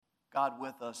God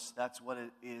with us, that's what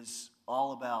it is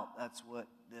all about. That's what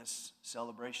this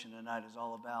celebration tonight is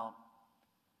all about.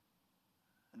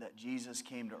 And that Jesus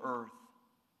came to earth.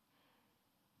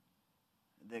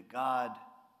 That God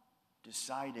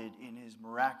decided in his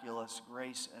miraculous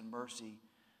grace and mercy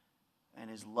and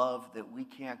his love that we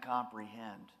can't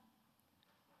comprehend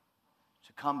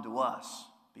to come to us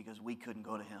because we couldn't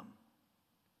go to him.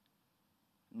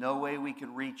 No way we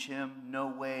could reach him, no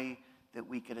way that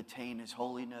we could attain his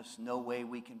holiness, no way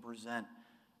we can present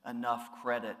enough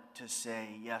credit to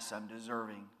say, yes, I'm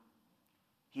deserving.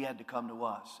 He had to come to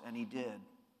us, and he did.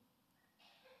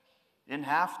 He didn't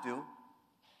have to.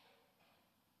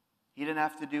 He didn't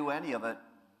have to do any of it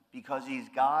because he's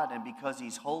God and because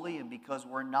he's holy and because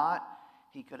we're not.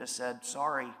 He could have said,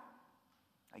 sorry,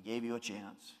 I gave you a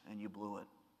chance and you blew it.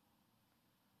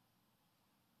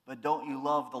 But don't you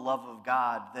love the love of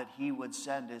God that he would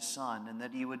send his son and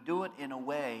that he would do it in a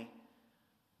way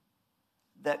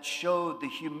that showed the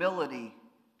humility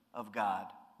of God.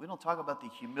 We don't talk about the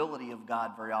humility of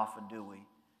God very often, do we?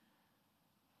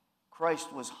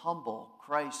 Christ was humble.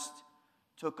 Christ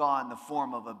took on the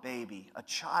form of a baby, a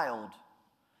child.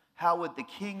 How would the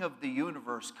King of the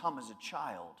universe come as a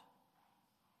child?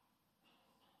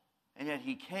 And yet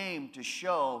he came to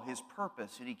show his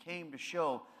purpose, and he came to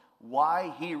show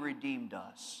why he redeemed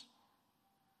us.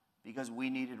 Because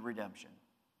we needed redemption.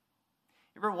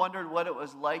 You ever wondered what it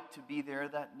was like to be there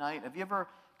that night? Have you ever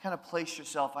kind of placed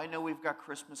yourself, I know we've got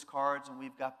Christmas cards and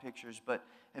we've got pictures, but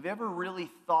have you ever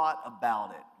really thought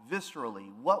about it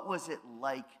viscerally? What was it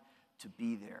like to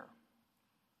be there?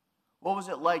 What was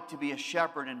it like to be a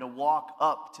shepherd and to walk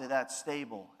up to that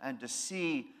stable and to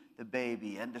see the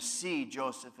baby and to see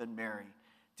Joseph and Mary?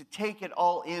 To take it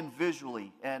all in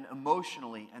visually and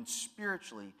emotionally and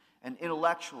spiritually and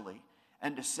intellectually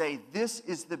and to say, this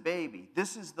is the baby.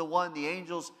 This is the one the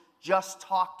angels just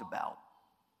talked about.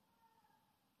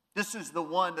 This is the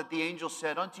one that the angel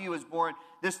said, unto you is born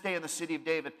this day in the city of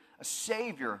David a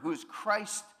Savior who is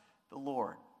Christ the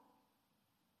Lord.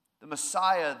 The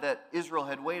Messiah that Israel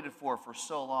had waited for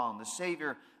so long. The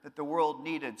Savior that the world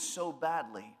needed so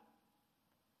badly.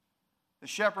 The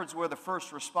shepherds were the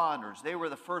first responders. They were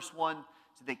the first ones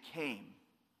that came.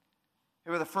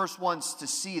 They were the first ones to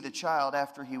see the child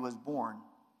after he was born.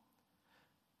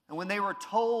 And when they were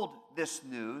told this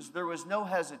news, there was no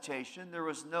hesitation. There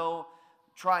was no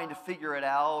trying to figure it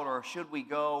out, or should we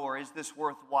go, or is this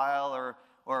worthwhile,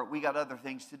 or we got other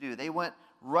things to do. They went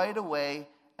right away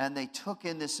and they took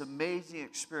in this amazing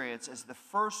experience as the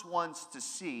first ones to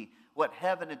see what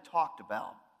heaven had talked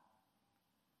about.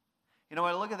 You know,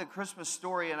 when I look at the Christmas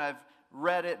story, and I've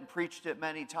read it and preached it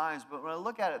many times, but when I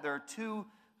look at it, there are two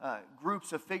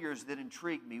groups of figures that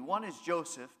intrigue me. One is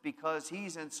Joseph, because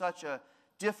he's in such a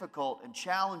difficult and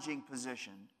challenging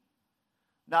position,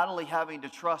 not only having to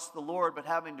trust the Lord, but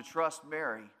having to trust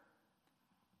Mary.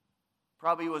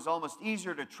 Probably was almost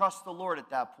easier to trust the Lord at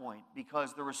that point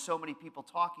because there were so many people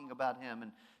talking about him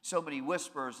and so many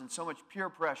whispers and so much peer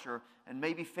pressure and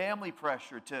maybe family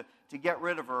pressure to get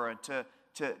rid of her and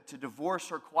to divorce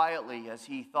her quietly as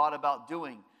he thought about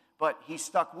doing. But he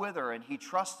stuck with her and he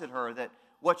trusted her that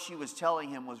what she was telling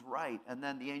him was right, and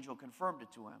then the angel confirmed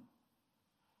it to him.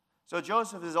 So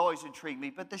Joseph has always intrigued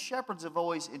me, but the shepherds have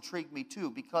always intrigued me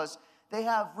too, because they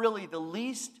have really the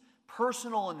least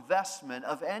personal investment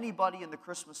of anybody in the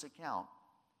Christmas account.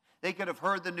 They could have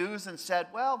heard the news and said,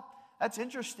 well, that's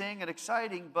interesting and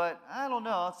exciting, but I don't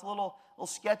know, it's a little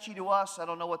sketchy to us. I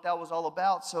don't know what that was all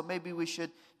about, so maybe we should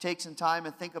take some time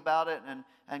and think about it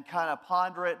and kind of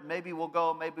ponder it. Maybe we'll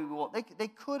go, maybe we won't. They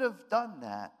could have done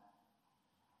that.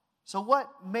 So what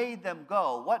made them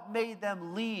go? What made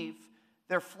them leave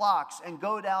their flocks and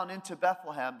go down into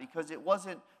Bethlehem, because it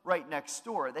wasn't right next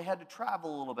door? They had to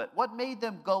travel a little bit. What made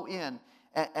them go in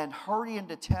and hurry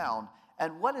into town?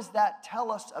 And what does that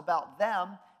tell us about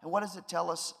them? And what does it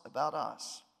tell us about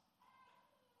us?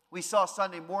 We saw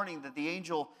Sunday morning that the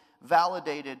angel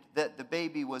validated that the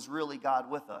baby was really God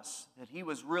with us, that he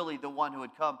was really the one who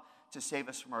had come to save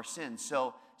us from our sins.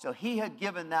 So he had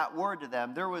given that word to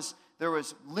them. There was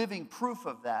living proof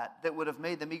of that would have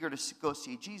made them eager to go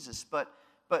see Jesus. But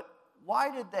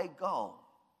why did they go?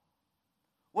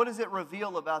 What does it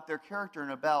reveal about their character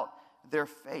and about their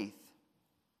faith?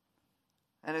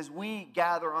 And as we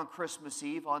gather on Christmas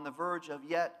Eve on the verge of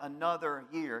yet another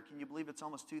year, can you believe it's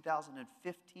almost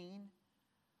 2015?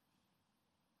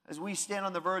 As we stand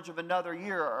on the verge of another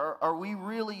year, are we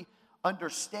really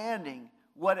understanding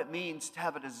what it means to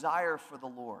have a desire for the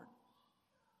Lord?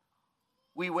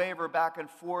 We waver back and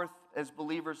forth as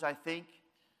believers, I think.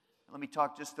 Let me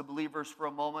talk just to believers for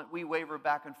a moment. We waver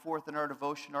back and forth in our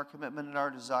devotion, our commitment, and our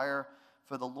desire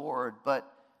for the Lord. But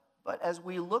as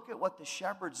we look at what the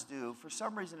shepherds do, for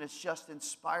some reason it's just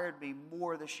inspired me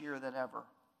more this year than ever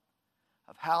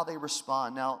of how they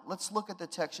respond. Now, let's look at the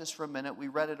text just for a minute. We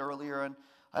read it earlier, and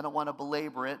I don't want to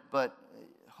belabor it, but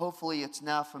hopefully it's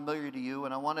now familiar to you.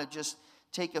 And I want to just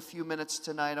take a few minutes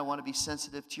tonight. I want to be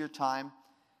sensitive to your time.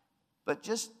 But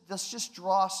let's just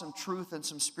draw some truth and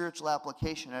some spiritual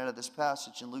application out of this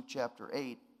passage in Luke chapter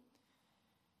 8.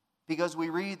 Because we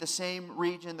read the same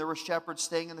region, there were shepherds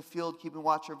staying in the field, keeping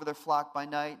watch over their flock by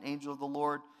night. An angel of the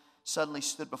Lord suddenly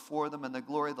stood before them, and the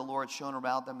glory of the Lord shone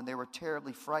around them, and they were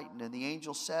terribly frightened. And the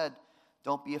angel said,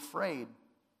 "Don't be afraid.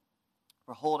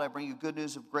 Behold, I bring you good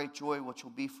news of great joy, which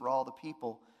will be for all the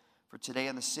people. For today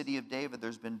in the city of David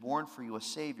there's been born for you a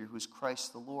Savior, who is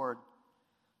Christ the Lord.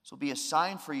 This will be a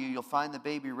sign for you. You'll find the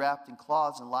baby wrapped in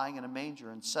cloths and lying in a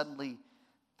manger." And suddenly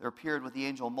there appeared with the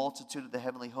angel a multitude of the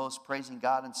heavenly host, praising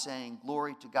God and saying,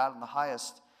 "Glory to God in the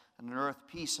highest, and on earth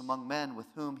peace among men with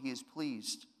whom he is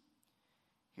pleased."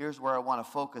 Here's where I want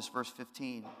to focus, verse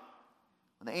 15.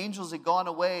 When the angels had gone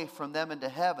away from them into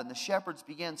heaven, the shepherds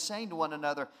began saying to one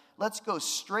another, "Let's go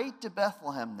straight to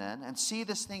Bethlehem then, and see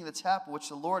this thing that's happened, which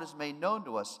the Lord has made known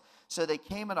to us." So they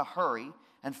came in a hurry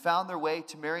and found their way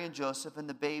to Mary and Joseph and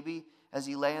the baby as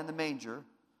he lay in the manger.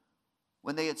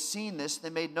 When they had seen this, they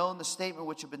made known the statement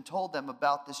which had been told them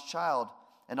about this child.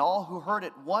 And all who heard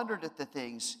it wondered at the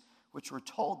things which were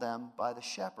told them by the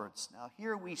shepherds. Now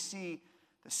here we see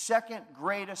the second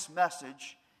greatest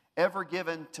message ever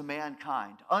given to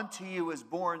mankind. Unto you is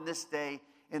born this day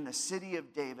in the city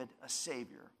of David a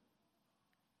Savior.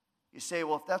 You say,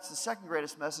 well, if that's the second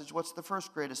greatest message, what's the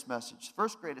first greatest message? The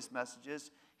first greatest message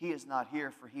is, he is not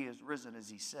here, for he is risen, as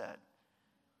he said.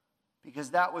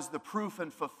 Because that was the proof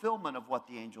and fulfillment of what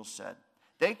the angels said.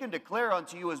 They can declare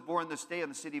unto you is born this day in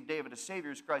the city of David a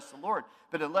Savior, is Christ the Lord.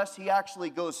 But unless he actually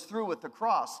goes through with the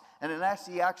cross, and unless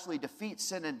he actually defeats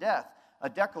sin and death, a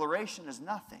declaration is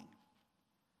nothing.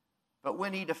 But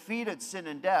when he defeated sin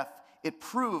and death, it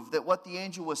proved that what the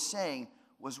angel was saying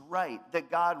was right. That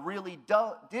God really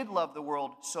did love the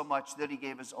world so much that he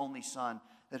gave his only Son,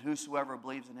 that whosoever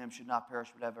believes in him should not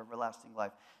perish but have everlasting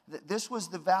life. This was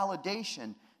the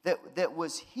validation that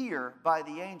was here by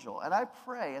the angel. And I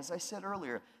pray, as I said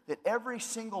earlier, that every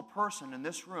single person in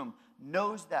this room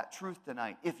knows that truth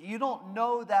tonight. If you don't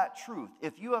know that truth,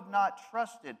 if you have not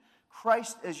trusted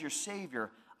Christ as your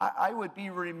Savior, I would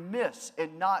be remiss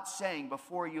in not saying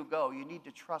before you go, you need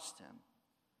to trust him.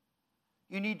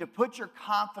 You need to put your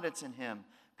confidence in him.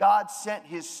 God sent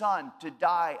his Son to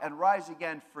die and rise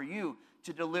again for you,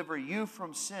 to deliver you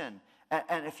from sin.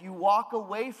 And if you walk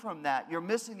away from that, you're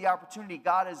missing the opportunity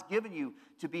God has given you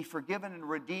to be forgiven and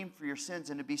redeemed for your sins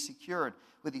and to be secured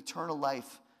with eternal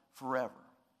life forever.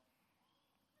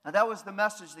 Now that was the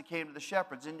message that came to the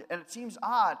shepherds. And it seems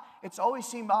odd, it's always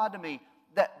seemed odd to me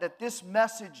that this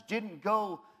message didn't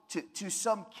go to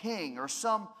some king or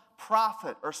some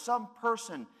prophet or some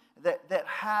person that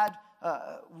had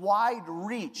wide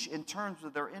reach in terms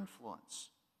of their influence.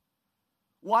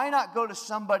 Why not go to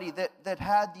somebody that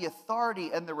had the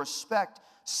authority and the respect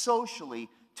socially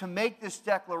to make this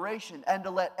declaration and to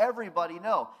let everybody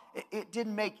know? It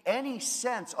didn't make any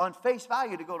sense on face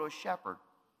value to go to a shepherd.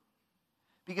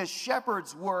 Because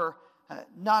shepherds were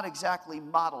not exactly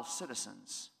model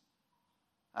citizens.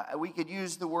 We could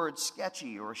use the word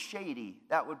sketchy or shady.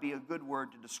 That would be a good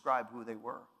word to describe who they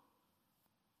were.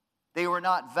 They were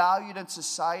not valued in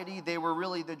society. They were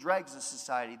really the dregs of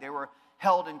society. They were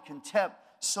held in contempt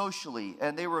socially,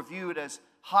 and they were viewed as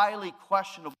highly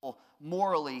questionable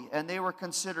morally, and they were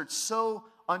considered so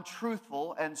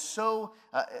untruthful and so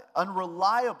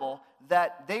unreliable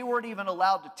that they weren't even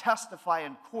allowed to testify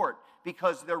in court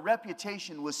because their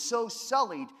reputation was so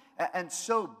sullied and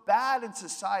so bad in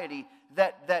society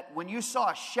that when you saw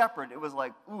a shepherd, it was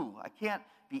like, ooh, I can't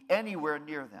be anywhere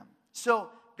near them. So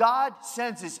God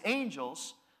sends his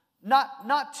angels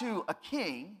not to a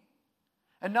king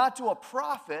and not to a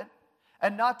prophet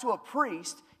and not to a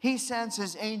priest. He sends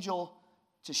his angel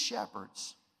to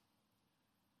shepherds.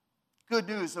 Good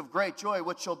news of great joy,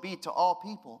 which shall be to all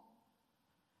people,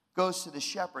 goes to the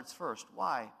shepherds first.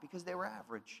 Why? Because they were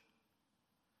average.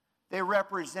 They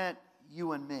represent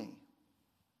you and me.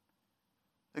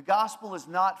 The gospel is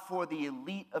not for the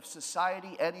elite of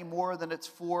society any more than it's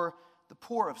for the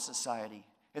poor of society.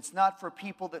 It's not for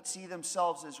people that see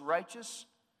themselves as righteous.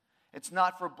 It's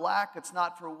not for black. It's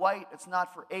not for white. It's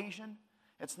not for Asian.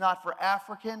 It's not for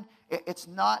African. It's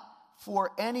not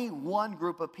for any one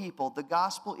group of people. The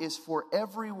gospel is for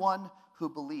everyone who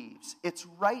believes. It's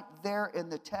right there in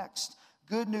the text.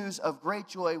 Good news of great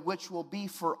joy, which will be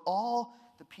for all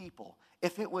the people.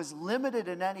 If it was limited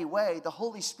in any way, the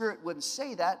Holy Spirit wouldn't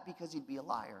say that because he'd be a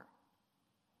liar.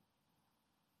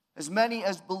 As many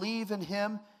as believe in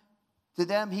him, to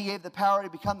them he gave the power to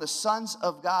become the sons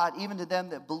of God, even to them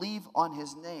that believe on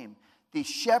his name. The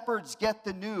shepherds get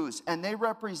the news, and they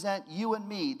represent you and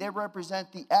me. They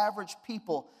represent the average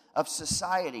people of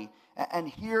society. And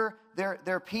here,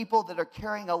 they're people that are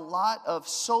carrying a lot of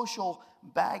social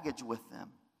baggage with them.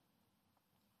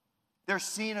 They're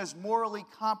seen as morally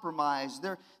compromised.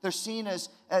 They're seen as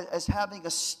having a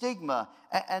stigma.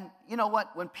 And you know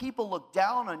what? When people look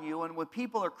down on you and when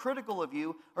people are critical of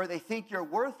you or they think you're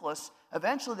worthless,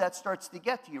 eventually that starts to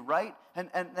get to you, right? And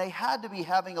they had to be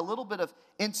having a little bit of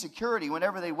insecurity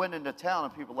whenever they went into town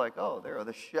and people were like, oh, there are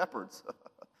the shepherds.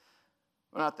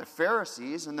 They're not the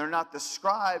Pharisees and they're not the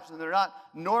scribes and they're not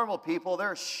normal people.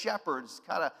 They're shepherds,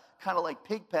 kind of like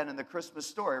Pigpen in the Christmas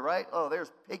story, right? Oh,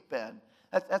 there's Pigpen.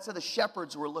 That's how the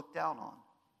shepherds were looked down on.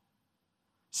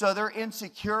 So they're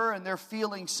insecure and they're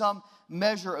feeling some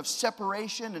measure of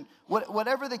separation. And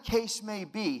whatever the case may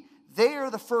be, they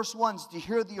are the first ones to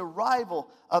hear the arrival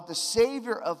of the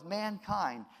Savior of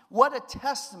mankind. What a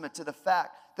testament to the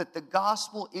fact that the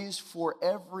gospel is for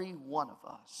every one of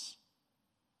us.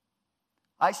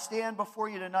 I stand before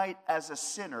you tonight as a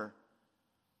sinner.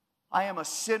 I am a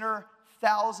sinner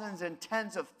thousands and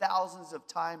tens of thousands of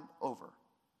times over.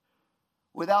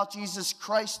 Without Jesus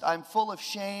Christ, I'm full of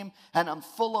shame and I'm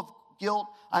full of guilt.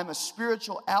 I'm a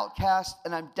spiritual outcast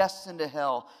and I'm destined to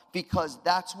hell because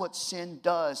that's what sin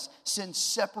does. Sin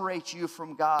separates you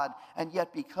from God. And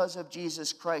yet because of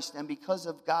Jesus Christ and because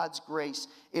of God's grace,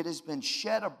 it has been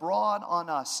shed abroad on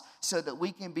us so that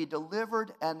we can be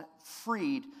delivered and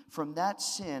freed from that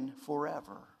sin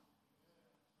forever.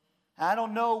 I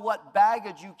don't know what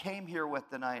baggage you came here with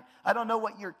tonight. I don't know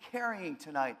what you're carrying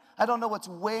tonight. I don't know what's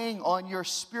weighing on your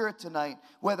spirit tonight.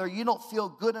 Whether you don't feel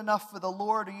good enough for the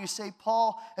Lord or you say,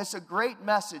 Paul, it's a great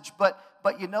message, but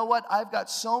you know what? I've got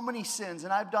so many sins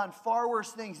and I've done far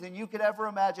worse things than you could ever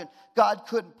imagine. God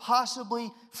couldn't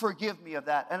possibly forgive me of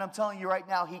that. And I'm telling you right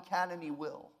now, he can and he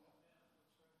will.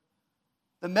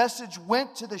 The message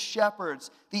went to the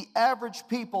shepherds, the average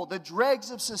people, the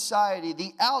dregs of society,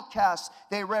 the outcasts.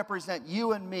 They represent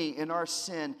you and me in our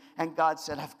sin. And God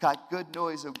said, I've got good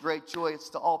news of great joy. It's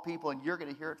to all people, and you're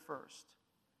going to hear it first.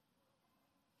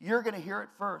 You're going to hear it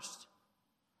first.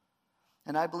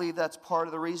 And I believe that's part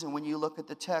of the reason when you look at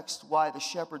the text why the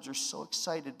shepherds are so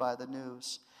excited by the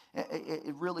news.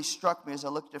 It really struck me as I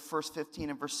looked at verse 15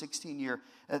 and verse 16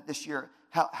 this year,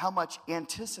 how much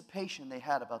anticipation they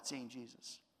had about seeing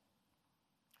Jesus.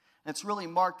 And it's really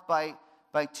marked by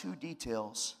two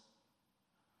details.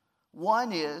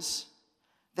 One is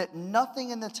that nothing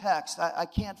in the text, I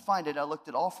can't find it. I looked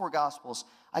at all four Gospels.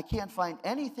 I can't find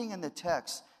anything in the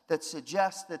text that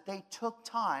suggests that they took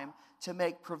time to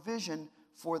make provision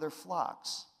for their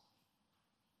flocks.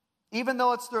 Even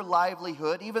though it's their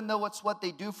livelihood, even though it's what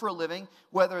they do for a living,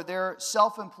 whether they're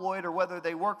self-employed or whether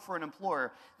they work for an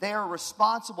employer, they are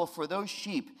responsible for those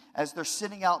sheep as they're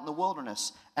sitting out in the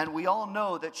wilderness. And we all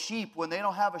know that sheep, when they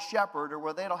don't have a shepherd or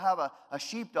when they don't have a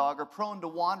sheepdog, are prone to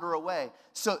wander away.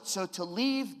 So to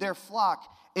leave their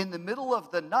flock in the middle of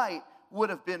the night would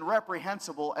have been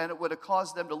reprehensible and it would have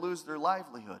caused them to lose their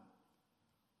livelihood.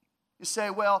 You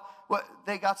say, well,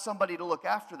 they got somebody to look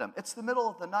after them. It's the middle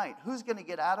of the night. Who's going to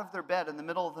get out of their bed in the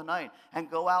middle of the night and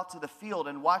go out to the field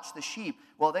and watch the sheep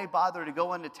while they bother to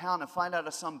go into town and find out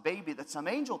of some baby that some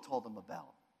angel told them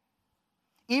about?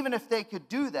 Even if they could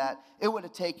do that, it would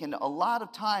have taken a lot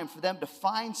of time for them to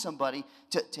find somebody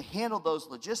to handle those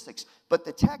logistics. But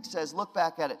the text says, look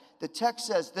back at it, the text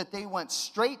says that they went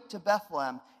straight to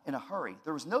Bethlehem in a hurry.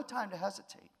 There was no time to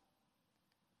hesitate.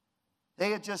 They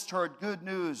had just heard good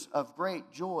news of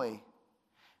great joy.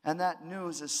 And that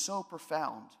news is so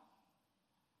profound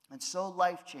and so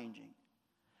life-changing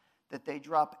that they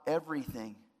drop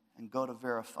everything and go to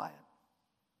verify it.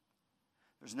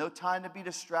 There's no time to be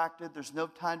distracted. There's no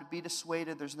time to be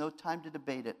dissuaded. There's no time to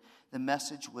debate it. The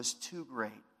message was too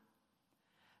great.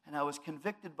 And I was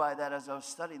convicted by that as I was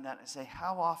studying that. I say,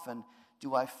 how often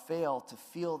do I fail to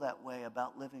feel that way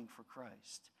about living for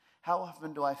Christ? How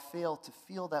often do I fail to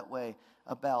feel that way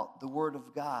about the Word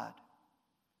of God?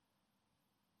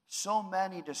 So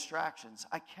many distractions.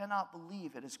 I cannot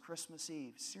believe it is Christmas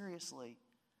Eve. Seriously.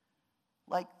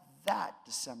 Like that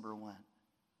December went.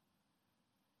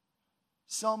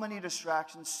 So many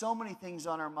distractions, so many things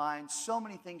on our minds, so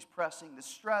many things pressing, the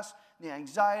stress, the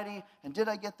anxiety, and did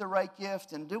I get the right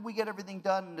gift, and did we get everything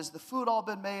done, and has the food all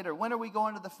been made, or when are we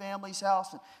going to the family's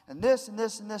house, and this, and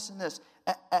this, and this, and this.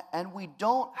 And we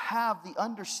don't have the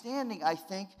understanding, I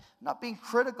think, not being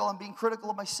critical, I'm being critical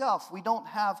of myself, we don't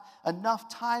have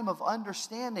enough time of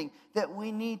understanding that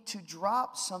we need to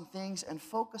drop some things and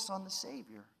focus on the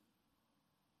Savior.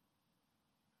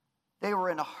 They were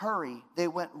in a hurry. They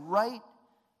went right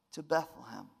to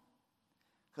Bethlehem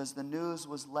because the news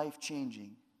was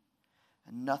life-changing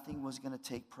and nothing was going to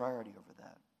take priority over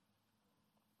that.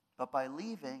 But by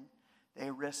leaving,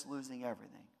 they risked losing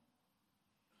everything.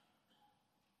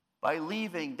 By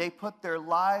leaving, they put their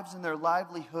lives and their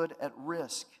livelihood at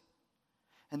risk.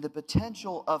 And the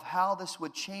potential of how this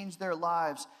would change their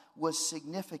lives was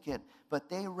significant, but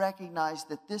they recognized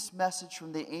that this message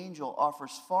from the angel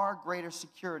offers far greater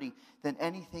security than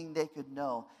anything they could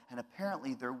know. And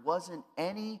apparently there wasn't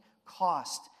any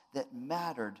cost that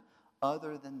mattered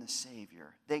other than the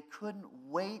Savior. They couldn't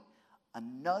wait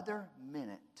another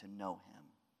minute to know him.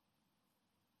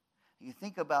 You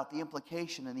think about the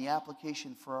implication and the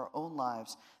application for our own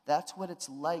lives. That's what it's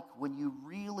like when you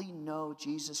really know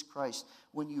Jesus Christ,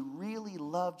 when you really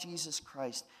love Jesus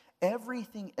Christ.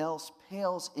 Everything else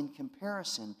pales in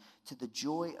comparison to the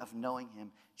joy of knowing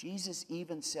him. Jesus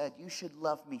even said, you should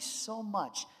love me so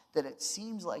much that it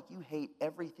seems like you hate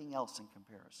everything else in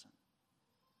comparison.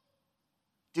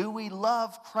 Do we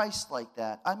love Christ like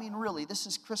that? I mean, really, this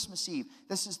is Christmas Eve.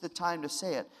 This is the time to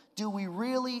say it. Do we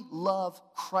really love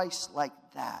Christ like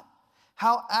that?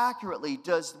 How accurately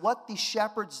does what the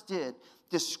shepherds did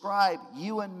describe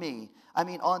you and me? I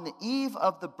mean, on the eve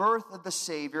of the birth of the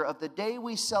Savior, of the day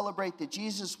we celebrate that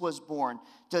Jesus was born,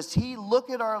 does he look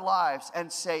at our lives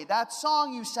and say, that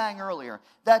song you sang earlier,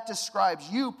 that describes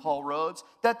you, Paul Rhodes,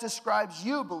 that describes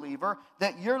you, believer,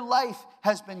 that your life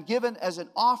has been given as an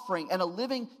offering and a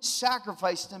living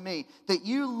sacrifice to me, that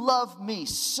you love me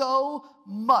so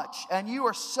much, and you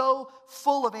are so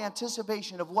full of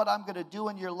anticipation of what I'm going to do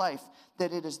in your life,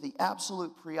 that it is the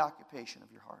absolute preoccupation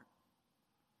of your heart.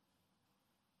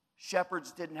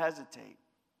 Shepherds didn't hesitate.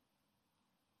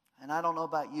 And I don't know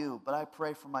about you, but I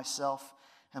pray for myself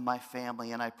and my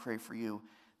family, and I pray for you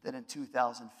that in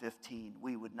 2015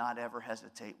 we would not ever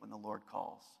hesitate when the Lord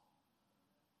calls.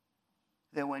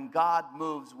 That when God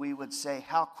moves, we would say,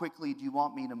 how quickly do you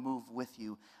want me to move with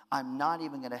you? I'm not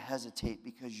even going to hesitate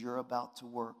because you're about to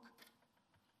work.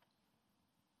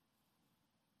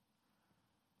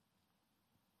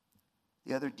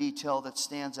 The other detail that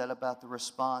stands out about the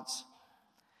response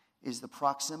is the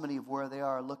proximity of where they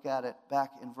are. Look at it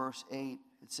back in verse 8.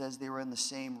 It says they were in the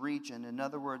same region. In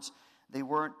other words, they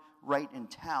weren't right in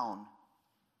town.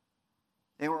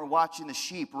 They were watching the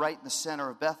sheep right in the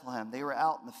center of Bethlehem. They were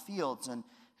out in the fields. And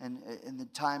in the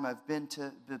time I've been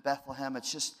to Bethlehem,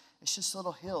 it's just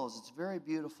little hills. It's very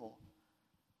beautiful.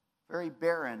 Very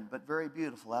barren, but very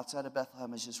beautiful. Outside of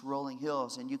Bethlehem is just rolling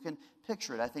hills. And you can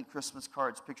picture it. I think Christmas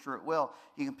cards picture it well.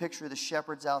 You can picture the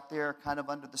shepherds out there kind of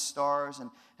under the stars and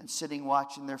sitting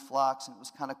watching their flocks. And it was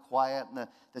kind of quiet. And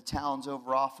the town's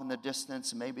over off in the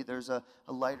distance. And maybe there's a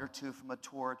light or two from a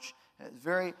torch.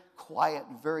 Very quiet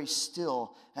and very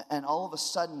still. And all of a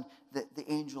sudden, the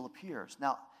angel appears.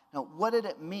 Now, what did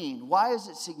it mean? Why is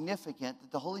it significant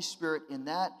that the Holy Spirit in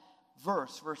that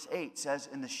verse 8 says,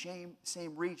 in the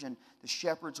same region, the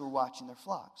shepherds were watching their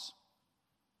flocks?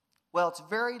 Well, it's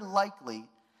very likely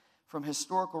from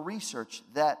historical research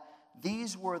that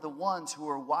these were the ones who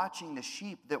were watching the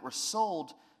sheep that were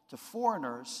sold to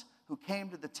foreigners who came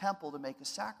to the temple to make a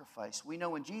sacrifice. We know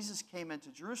when Jesus came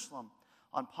into Jerusalem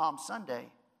on Palm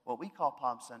Sunday, what we call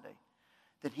Palm Sunday,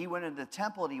 that he went into the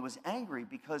temple and he was angry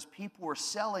because people were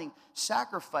selling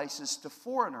sacrifices to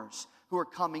foreigners who were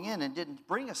coming in and didn't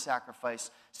bring a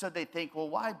sacrifice. So they think, well,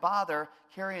 why bother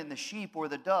carrying the sheep or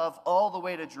the dove all the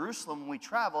way to Jerusalem when we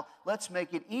travel? Let's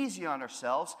make it easy on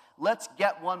ourselves. Let's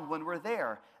get one when we're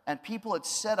there. And people had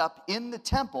set up in the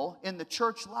temple, in the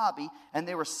church lobby, and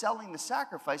they were selling the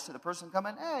sacrifice to the person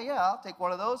coming, hey, yeah, I'll take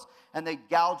one of those. And they'd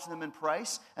gouge them in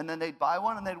price, and then they'd buy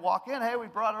one, and they'd walk in, hey, we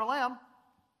brought our lamb.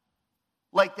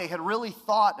 Like they had really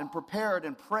thought and prepared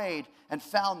and prayed and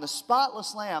found the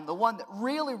spotless lamb, the one that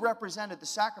really represented the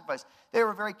sacrifice. They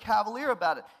were very cavalier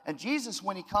about it. And Jesus,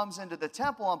 when he comes into the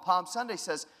temple on Palm Sunday,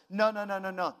 says,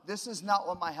 no. This is not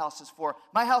what my house is for.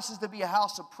 My house is to be a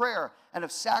house of prayer and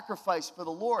of sacrifice for the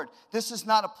Lord. This is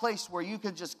not a place where you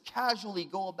can just casually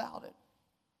go about it.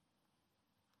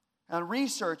 And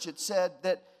research, it said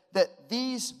that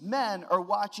these men are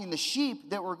watching the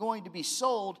sheep that were going to be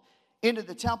sold into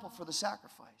the temple for the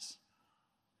sacrifice.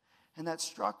 And that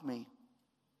struck me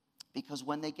Because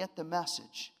when they get the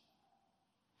message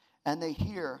and they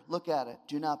hear, look at it,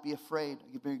 do not be afraid.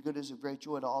 Very good is a great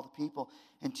joy to all the people.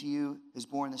 And to you is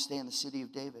born this day in the city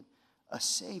of David a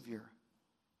Savior.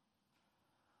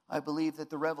 I believe that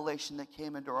the revelation that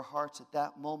came into our hearts at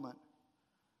that moment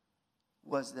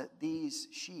was that these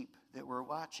sheep that we're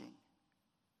watching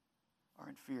are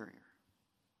inferior.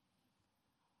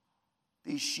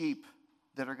 These sheep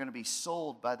that are going to be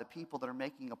sold by the people that are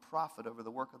making a profit over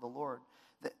the work of the Lord,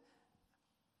 that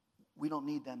we don't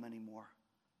need them anymore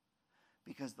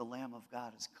because the Lamb of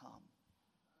God has come.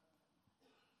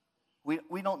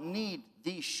 We don't need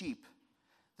these sheep.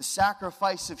 The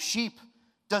sacrifice of sheep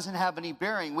doesn't have any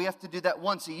bearing. We have to do that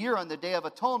once a year on the Day of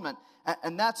Atonement.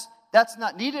 And that's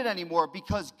not needed anymore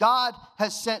because God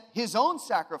has sent his own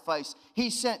sacrifice. He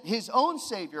sent his own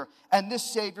Savior, and this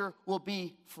Savior will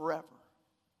be forever.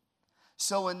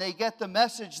 So when they get the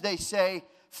message, they say,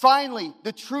 finally,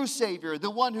 the true Savior, the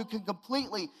one who can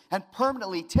completely and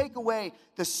permanently take away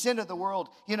the sin of the world.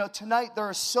 You know, tonight there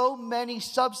are so many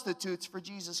substitutes for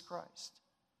Jesus Christ.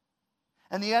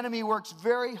 And the enemy works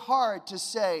very hard to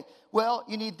say, well,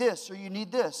 you need this,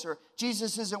 or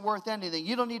Jesus isn't worth anything.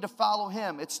 You don't need to follow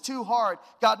him. It's too hard.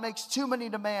 God makes too many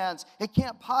demands. It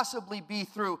can't possibly be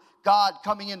through God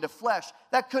coming into flesh.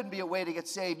 That couldn't be a way to get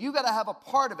saved. You got to have a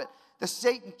part of it. The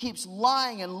Satan keeps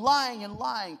lying and lying and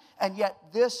lying. And yet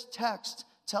this text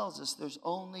tells us there's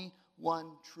only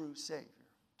one true Savior.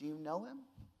 Do you know him?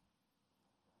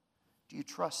 Do you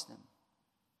trust him?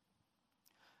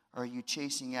 Or are you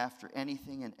chasing after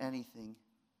anything and anything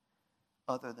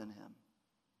other than him?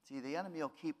 See, the enemy will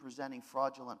keep presenting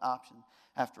fraudulent option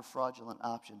after fraudulent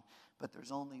option. But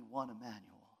there's only one Emmanuel.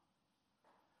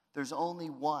 There's only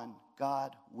one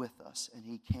God with us. And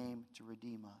he came to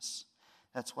redeem us.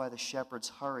 That's why the shepherds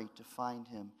hurry to find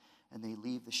him, and they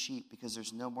leave the sheep because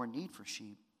there's no more need for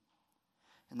sheep.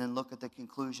 And then look at the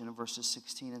conclusion of verses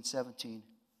 16 and 17.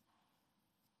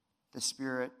 The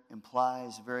Spirit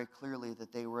implies very clearly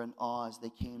that they were in awe as they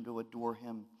came to adore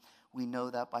him. We know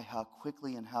that by how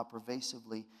quickly and how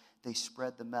pervasively they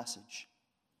spread the message.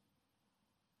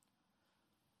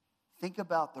 Think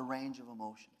about the range of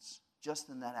emotions just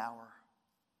in that hour.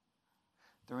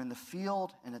 They're in the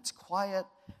field and it's quiet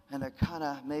and they're kind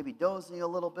of maybe dozing a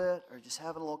little bit or just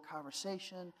having a little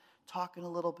conversation, talking a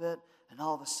little bit, and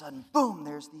all of a sudden, boom,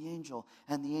 there's the angel.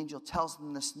 And the angel tells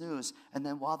them this news. And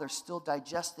then while they're still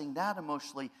digesting that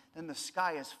emotionally, then the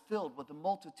sky is filled with a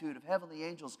multitude of heavenly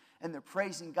angels and they're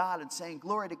praising God and saying,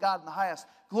 glory to God in the highest,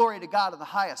 glory to God in the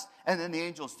highest. And then the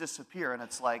angels disappear and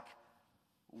it's like,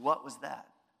 what was that?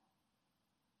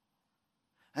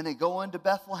 And they go into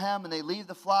Bethlehem and they leave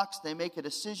the flocks. They make a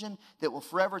decision that will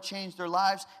forever change their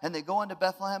lives. And they go into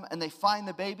Bethlehem and they find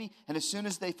the baby. And as soon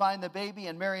as they find the baby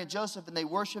and Mary and Joseph and they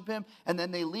worship him, and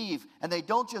then they leave. And they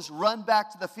don't just run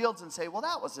back to the fields and say, well,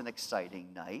 that was an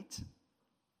exciting night.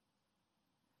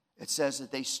 It says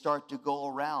that they start to go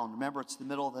around. Remember, it's the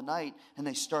middle of the night, and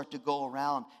they start to go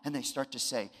around, and they start to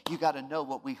say, you got to know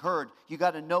what we heard. You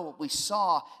got to know what we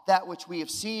saw, that which we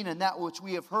have seen and that which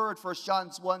we have heard. 1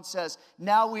 John 1 says,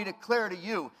 now we declare to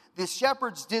you. The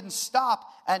shepherds didn't stop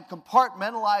and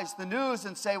compartmentalize the news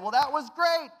and say, well, that was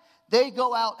great. They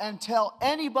go out and tell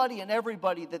anybody and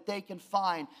everybody that they can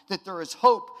find that there is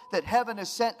hope, that heaven has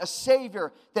sent a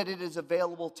Savior, that it is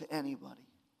available to anybody.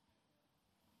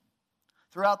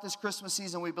 Throughout this Christmas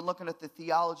season, we've been looking at the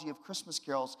theology of Christmas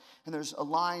carols, and there's a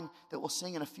line that we'll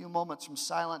sing in a few moments from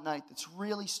Silent Night that's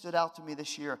really stood out to me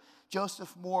this year.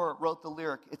 Joseph Moore wrote the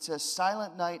lyric. It says,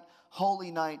 Silent night,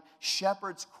 holy night,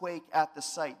 shepherds quake at the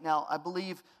sight. Now, I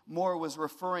believe Moore was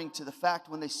referring to the fact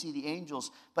when they see the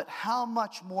angels, but how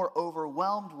much more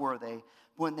overwhelmed were they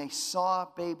when they saw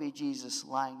baby Jesus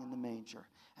lying in the manger?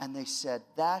 And they said,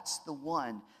 that's the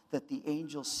one that the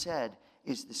angel said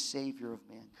is the Savior of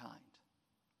mankind.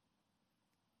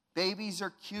 Babies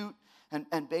are cute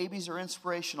and babies are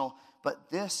inspirational,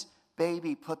 but this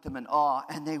baby put them in awe,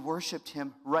 and they worshiped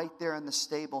him right there in the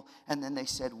stable. And then they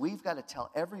said, we've got to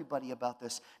tell everybody about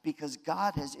this because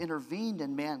God has intervened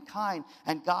in mankind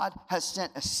and God has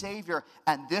sent a Savior,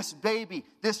 and this baby,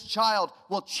 this child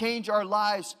will change our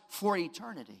lives for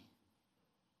eternity.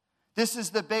 This is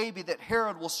the baby that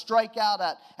Herod will strike out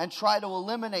at and try to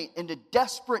eliminate into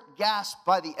desperate gasp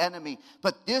by the enemy.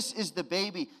 But this is the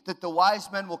baby that the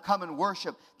wise men will come and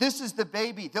worship. This is the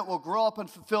baby that will grow up and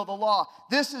fulfill the law.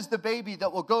 This is the baby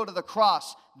that will go to the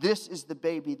cross. This is the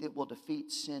baby that will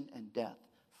defeat sin and death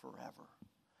forever.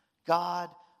 God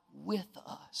with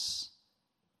us.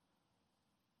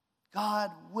 God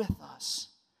with us.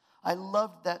 I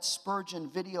loved that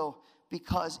Spurgeon video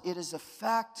because it is a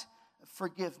fact,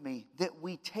 forgive me, that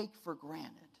we take for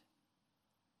granted.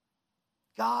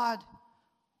 God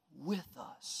with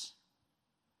us.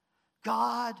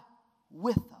 God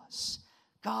with us.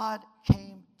 God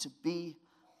came to be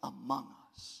among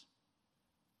us.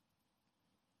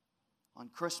 On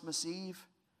Christmas Eve,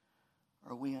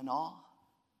 are we in awe?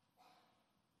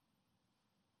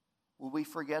 Will we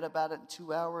forget about it in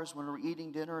 2 hours when we're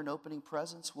eating dinner and opening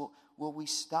presents? Will we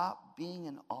stop being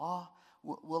in awe?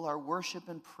 Will our worship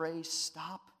and praise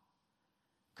stop?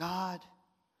 God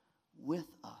with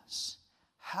us.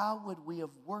 How would we have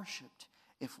worshiped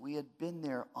if we had been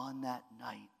there on that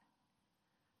night?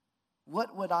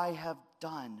 What would I have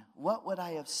done? What would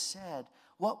I have said?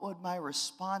 What would my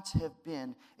response have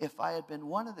been if I had been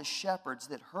one of the shepherds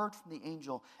that heard from the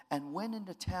angel and went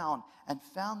into town and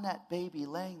found that baby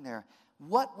laying there?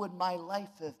 What would my life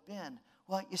have been?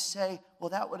 Well, you say,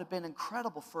 well, that would have been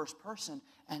incredible first person.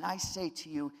 And I say to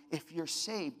you, if you're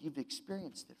saved, you've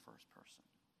experienced it first person.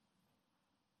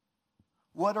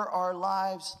 What are our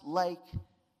lives like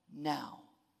now?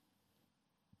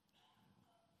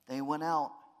 They went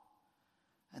out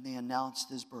and they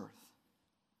announced his birth.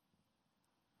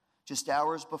 Just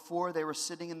hours before, they were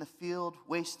sitting in the field,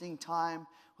 wasting time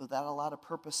without a lot of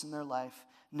purpose in their life.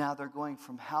 Now they're going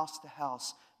from house to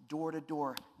house, door to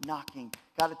door, knocking.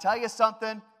 Got to tell you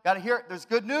something. Got to hear it. There's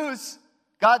good news.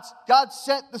 God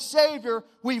sent the Savior.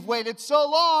 We've waited so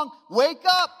long. Wake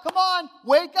up. Come on.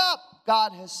 Wake up.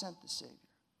 God has sent the Savior.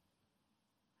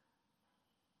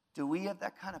 Do we have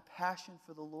that kind of passion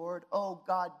for the Lord? Oh,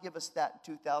 God, give us that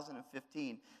in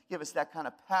 2015. Give us that kind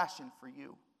of passion for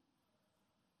you.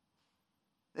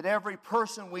 That every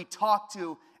person we talk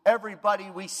to, everybody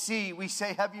we see, we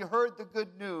say, have you heard the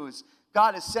good news?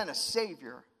 God has sent a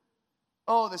Savior.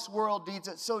 Oh, this world needs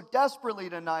it so desperately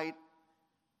tonight.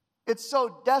 It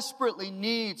so desperately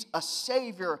needs a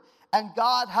Savior. And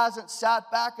God hasn't sat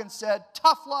back and said,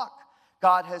 tough luck.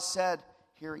 God has said,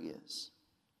 here he is.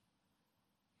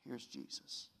 Here's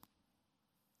Jesus.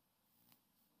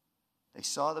 They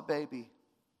saw the baby.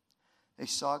 They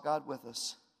saw God with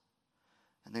us.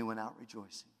 And they went out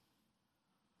rejoicing.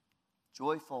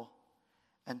 Joyful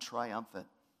and triumphant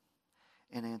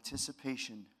in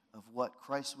anticipation of what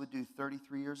Christ would do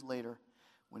 33 years later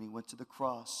when he went to the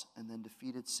cross and then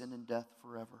defeated sin and death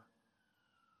forever.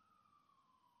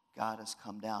 God has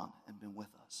come down and been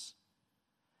with us.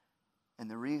 And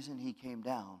the reason he came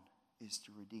down is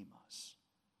to redeem us.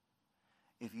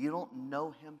 If you don't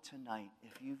know him tonight,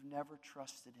 if you've never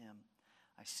trusted him,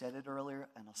 I said it earlier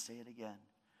and I'll say it again.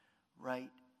 Right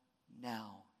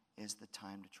now is the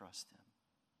time to trust him.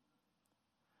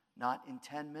 Not in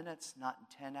 10 minutes, not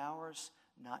in 10 hours,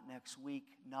 not next week,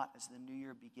 not as the new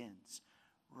year begins.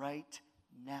 Right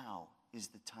now is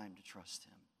the time to trust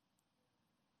him.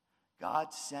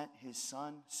 God sent his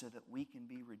son so that we can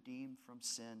be redeemed from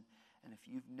sin. And if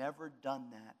you've never done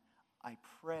that, I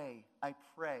pray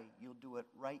you'll do it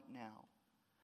right now.